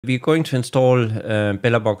We're going to install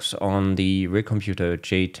Belabox on the reComputer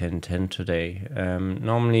j1010 today.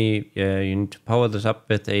 Normally, you need to power this up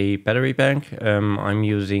with a battery bank. I'm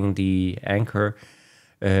using the Anchor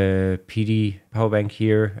PD power bank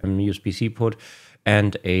here, USB-C port,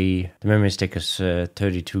 and the memory stick is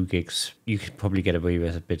 32 gigs. You could probably get away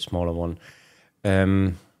with a bit smaller one.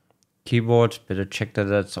 Keyboard, better check that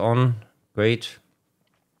that's on. Great.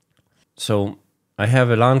 So I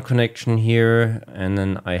have a LAN connection here, and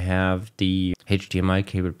then I have the HDMI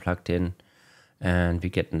cable plugged in, and we're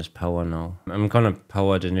getting this power now. I'm gonna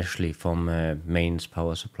power it initially from mains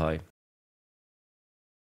power supply.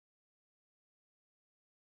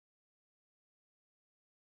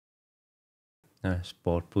 Nice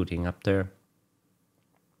board booting up there.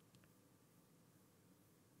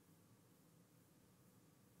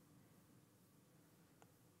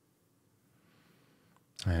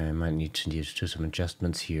 I might need to do some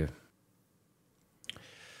adjustments here.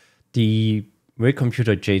 The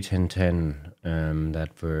reComputer j1010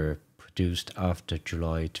 that were produced after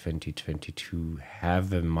July 2022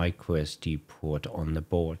 have a micro SD port on the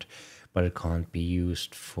board, but it can't be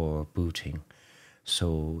used for booting.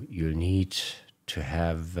 So you'll need to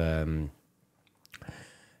have a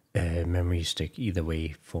memory stick, either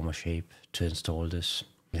way, form or shape, to install this.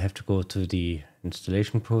 You'll have to go through the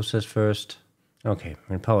installation process first. Okay,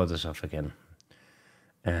 we'll power this off again.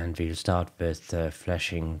 And we'll start with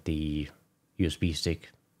flashing the USB stick.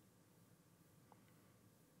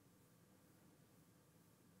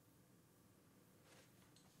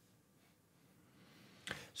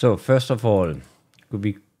 So first of all, we'll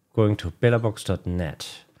be going to belabox.net.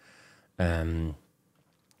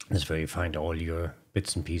 That's where you find all your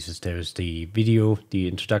bits and pieces. There is the video, the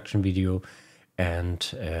introduction video, and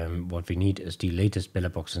what we need is the latest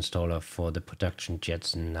Belabox installer for the production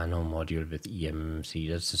Jetson Nano module with eMMC.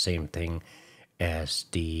 That's the same thing as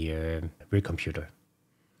the reComputer.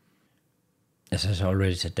 As I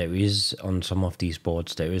already said, there is on some of these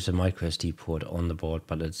boards, there is a micro SD port on the board,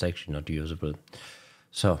 but it's actually not usable.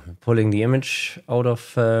 So pulling the image out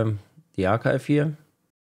of the archive here.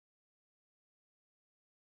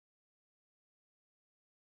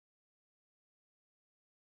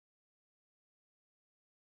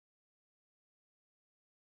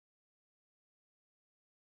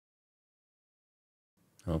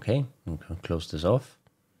 Okay, I'm going to close this off.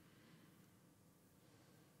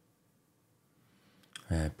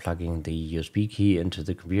 Plugging the USB key into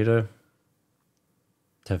the computer.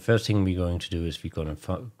 The first thing we're going to do is we're going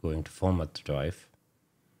to format the drive.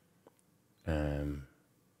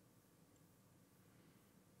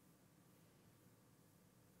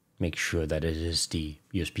 Make sure that it is the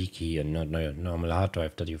USB key and not a normal hard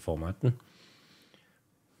drive that you're formatting.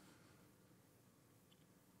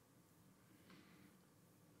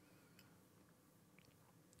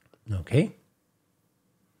 Okay.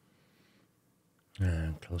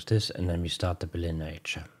 Close this, and then we start the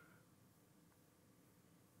lineage.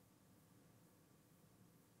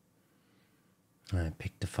 I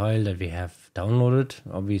pick the file that we have downloaded,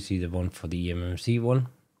 obviously the one for the eMMC one.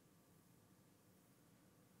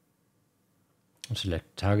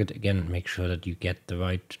 Select target again, make sure that you get the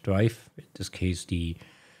right drive. In this case, the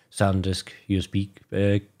SanDisk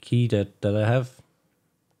USB key that I have.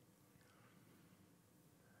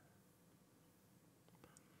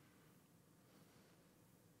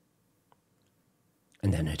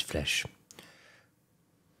 And then hit flash.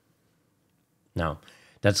 Now,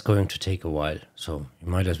 that's going to take a while, so you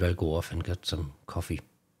might as well go off and get some coffee.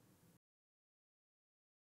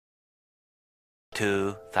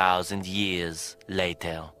 2,000 years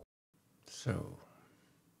later. So,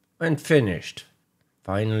 and finished.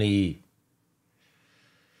 Finally.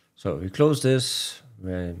 So we close this,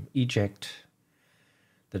 we eject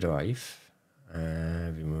the drive,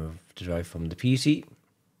 remove the drive from the PC.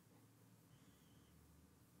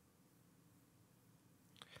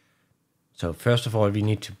 So first of all, we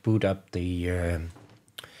need to boot up the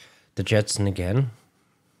Jetson again.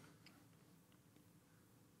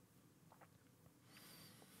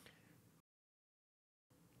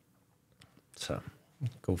 So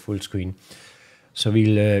go full screen. So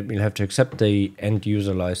we'll have to accept the end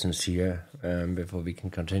user license here before we can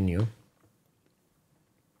continue.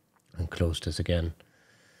 And close this again.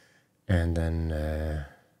 And then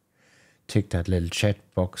tick that little chat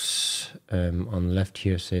box on the left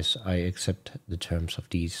here, says I accept the terms of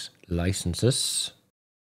these licenses.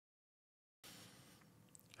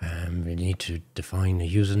 We need to define a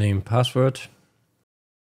username password.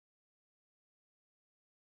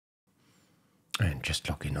 And just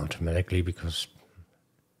log in automatically, because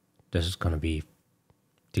this is going to be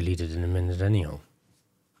deleted in a minute anyhow.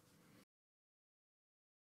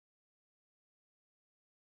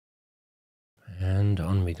 And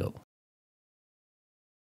on we go.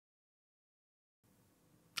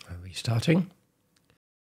 Are we starting?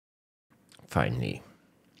 Finally.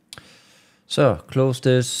 So close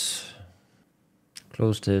this,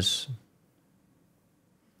 close this,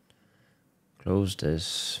 close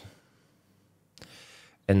this,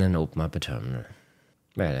 and then open up a terminal.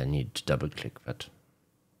 Well, I need to double click, but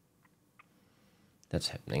that's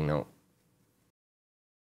happening now.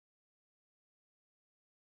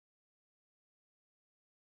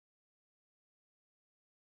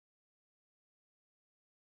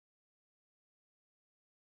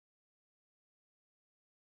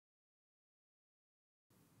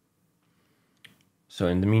 So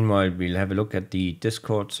in the meanwhile, we'll have a look at the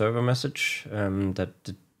Discord server message that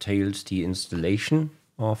details the installation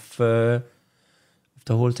of the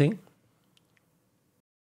whole thing.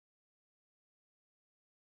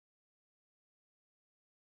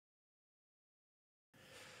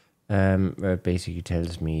 Where it basically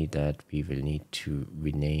tells me that we will need to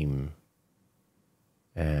rename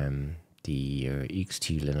the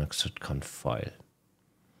ext.linux.conf file.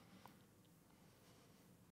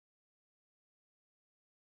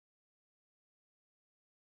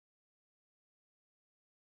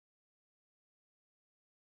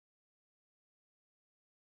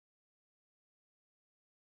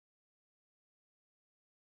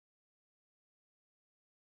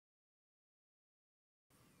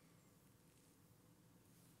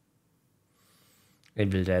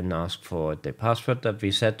 It will then ask for the password that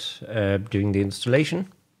we set during the installation,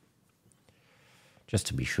 just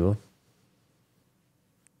to be sure.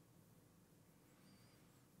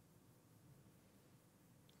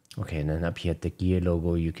 Okay, and then up here at the gear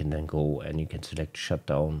logo, you can then go and you can select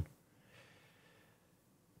shutdown.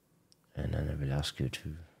 And then I will ask you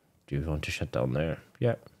to, do you want to shut down there?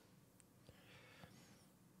 Yeah.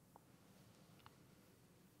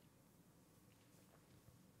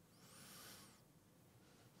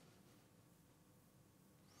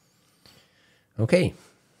 Okay,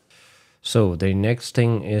 so the next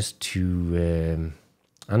thing is to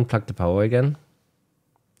unplug the power again,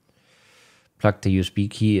 plug the USB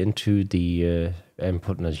key into the, I'm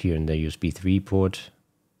putting it here in the USB 3 port,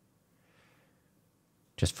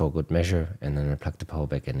 just for good measure, and then I plug the power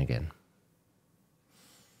back in again.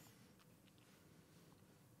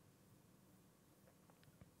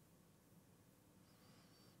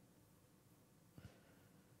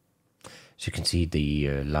 As you can see,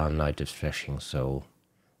 the LAN light is flashing, so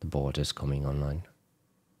the board is coming online.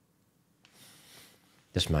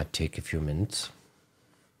 This might take a few minutes.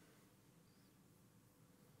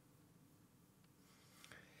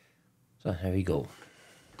 So here we go.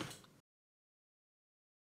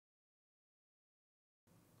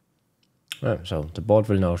 So the board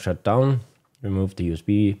will now shut down, remove the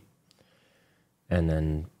USB, and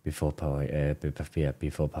then before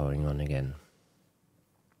powering on again.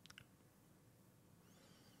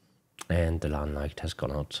 And the LAN light has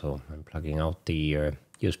gone out, so I'm plugging out the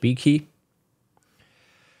USB key.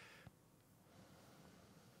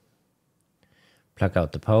 Plug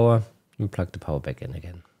out the power and plug the power back in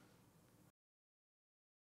again.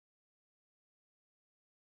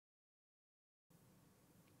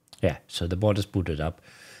 Yeah, so the board is booted up.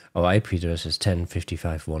 Our IP address is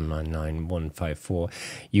 10.55.199.154.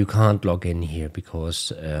 You can't log in here because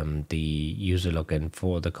the user login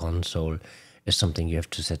for the console is something you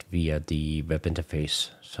have to set via the web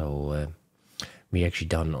interface. So we actually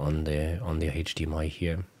done on the HDMI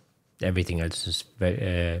here. Everything else is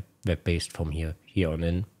web-based from here on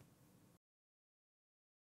in.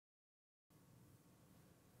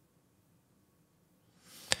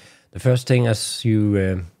 The first thing, as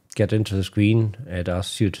you get into the screen, it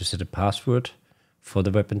asks you to set a password for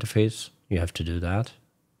the web interface. You have to do that.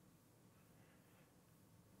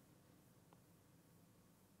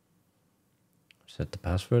 Set the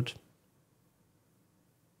password.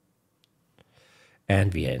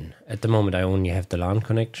 And we're in. At the moment, I only have the LAN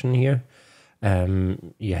connection here.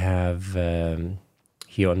 You have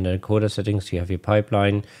here on the encoder settings, you have your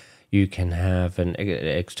pipeline. You can have an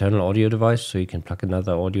external audio device, so you can plug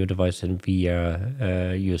another audio device in via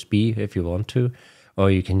USB if you want to,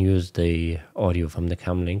 or you can use the audio from the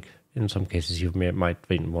cam link. In some cases, you might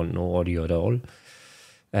want no audio at all.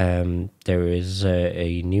 There is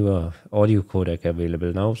a newer audio codec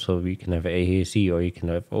available now, so we can have AAC or you can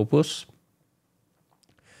have Opus.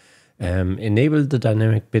 Enable the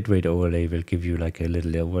dynamic bitrate overlay will give you like a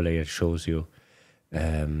little overlay that shows you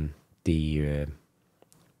the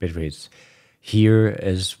bitrates. Here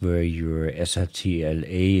is where your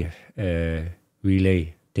SRTLA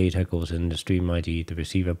relay data goes in, the stream ID, the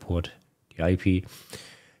receiver port, the IP.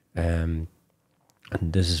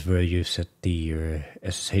 And this is where you set the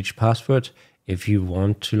SSH password. If you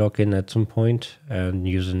want to log in at some point, and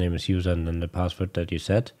username is user and then the password that you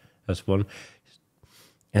set, that's one.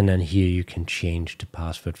 And then here you can change the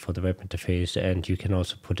password for the web interface, and you can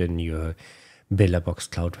also put in your Belabox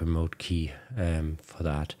Cloud remote key for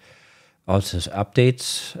that. Also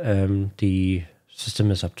updates, the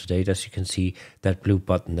system is up to date. As you can see, that blue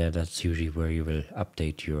button there, that's usually where you will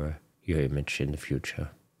update your image in the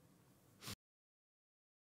future.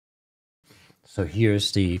 So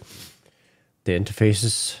here's the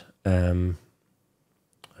interfaces. I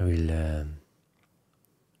will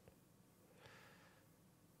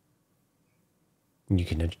you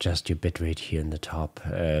can adjust your bitrate here in the top.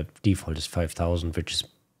 Default is 5000, which is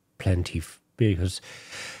plenty because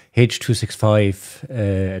H.265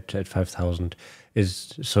 at 5000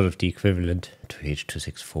 is sort of the equivalent to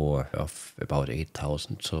H.264 of about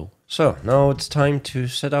 8000. So now it's time to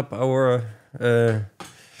set up our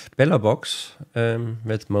Belabox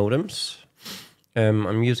with modems.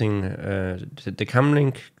 I'm using the cam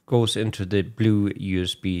link goes into the blue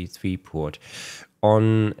USB 3 port.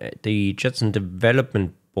 On the Jetson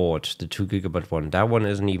development board, the 2 GB one, that one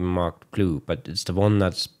isn't even marked blue, but it's the one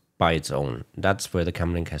that's by its own. That's where the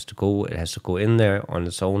cam link has to go. It has to go in there on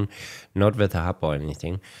its own, not with a hub or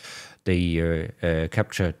anything. The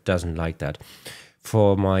capture doesn't like that.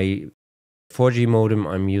 For my 4G modem,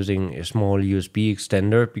 I'm using a small USB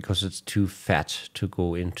extender because it's too fat to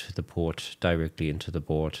go into the port, directly into the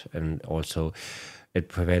board, and also it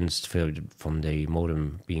prevents from the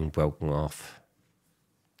modem being broken off.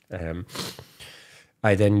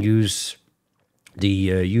 I then use the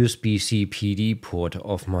USB-C PD port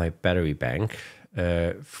of my battery bank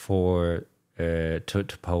to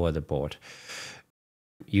power the board.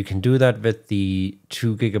 You can do that with the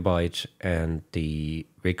 2 GB and the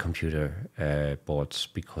reComputer boards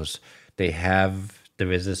because they have the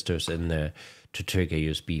resistors in there to trigger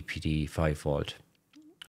USB PD 5 volt.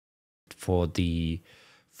 For the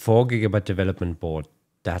 4 GB development board,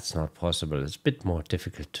 that's not possible. It's a bit more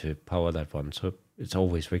difficult to power that one. So it's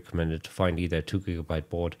always recommended to find either a 2 GB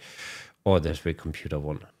board or this reComputer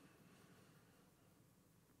one.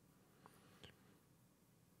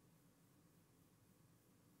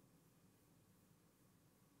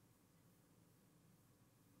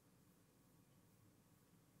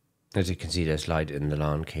 As you can see, there's light in the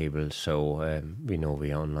LAN cable, so we know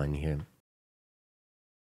we're online here.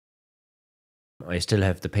 I still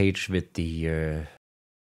have the page with the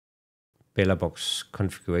Belabox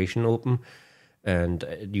configuration open, and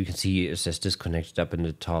you can see it says disconnected up in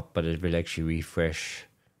the top, but it will actually refresh,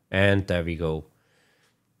 and there we go.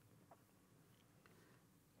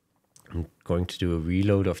 I'm going to do a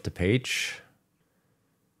reload of the page,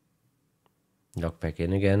 log back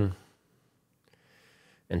in again,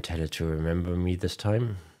 and tell it to remember me this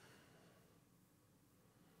time.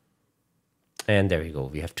 And there we go,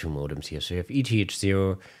 we have two modems here. So you have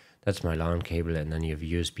ETH0, that's my LAN cable, and then you have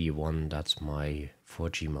USB 1, that's my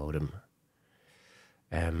 4G modem.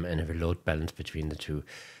 And a load balance between the two.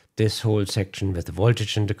 This whole section with the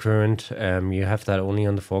voltage and the current, you have that only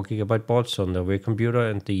on the 4 GB boards, on the reComputer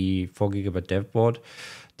and the 4 GB dev board.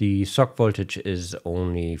 The sock voltage is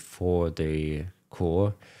only for the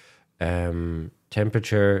core.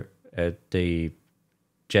 Temperature at the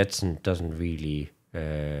Jetson doesn't really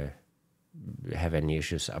have any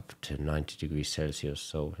issues up to 90 degrees Celsius,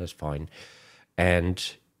 so that's fine. And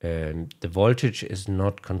the voltage is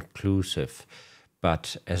not conclusive,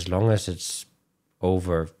 but as long as it's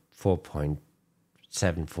over 4.7,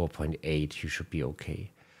 4.8, you should be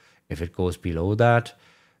okay. If it goes below that,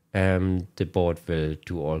 the board will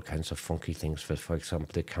do all kinds of funky things with, for example,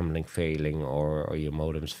 the cam link failing or your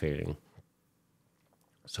modems failing.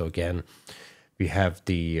 So again, we have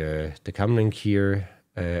the cam link here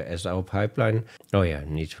as our pipeline. Oh yeah, I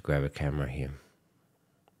need to grab a camera here.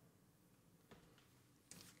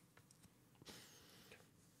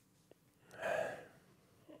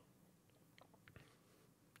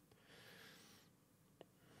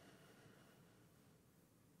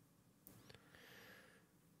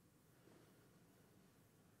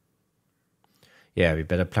 Yeah, we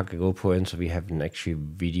better plug a GoPro in so we have an actual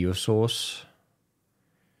video source.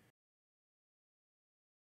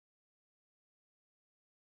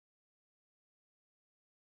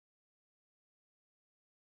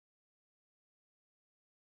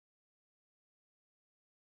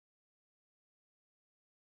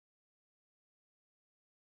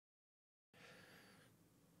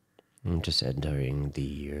 I'm just entering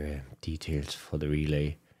the details for the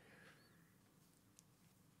relay.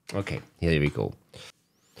 Okay, here we go.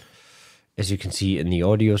 As you can see in the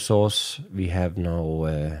audio source, we have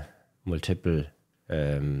now multiple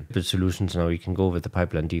solutions. Now you can go with the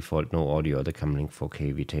pipeline default, no audio, or the Camlink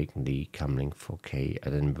 4K. We're taking the Camlink 4K,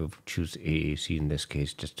 and then we'll choose AAC in this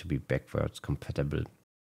case just to be backwards compatible.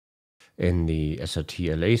 In the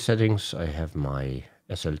SRTLA settings, I have my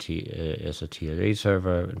SRTLA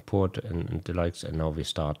server and port and the likes, and now we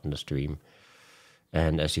start in the stream.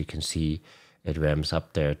 And as you can see, it ramps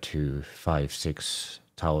up there to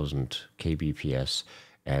 5,000-6,000 kbps,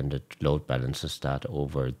 and it load balances that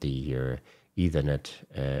over the Ethernet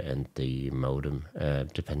and the modem,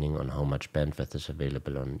 depending on how much bandwidth is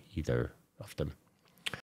available on either of them.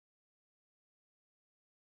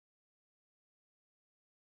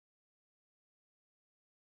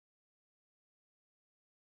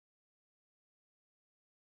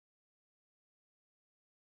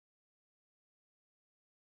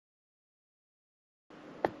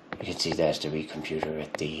 You can see there's the reComputer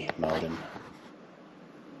at the modem.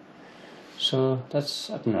 So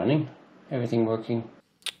that's up and running, everything working.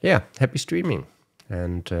 Yeah, happy streaming.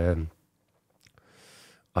 And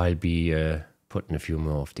I'll be putting a few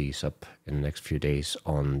more of these up in the next few days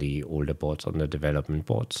on the older boards, on the development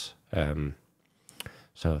boards.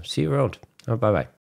 So see you around. Bye-bye.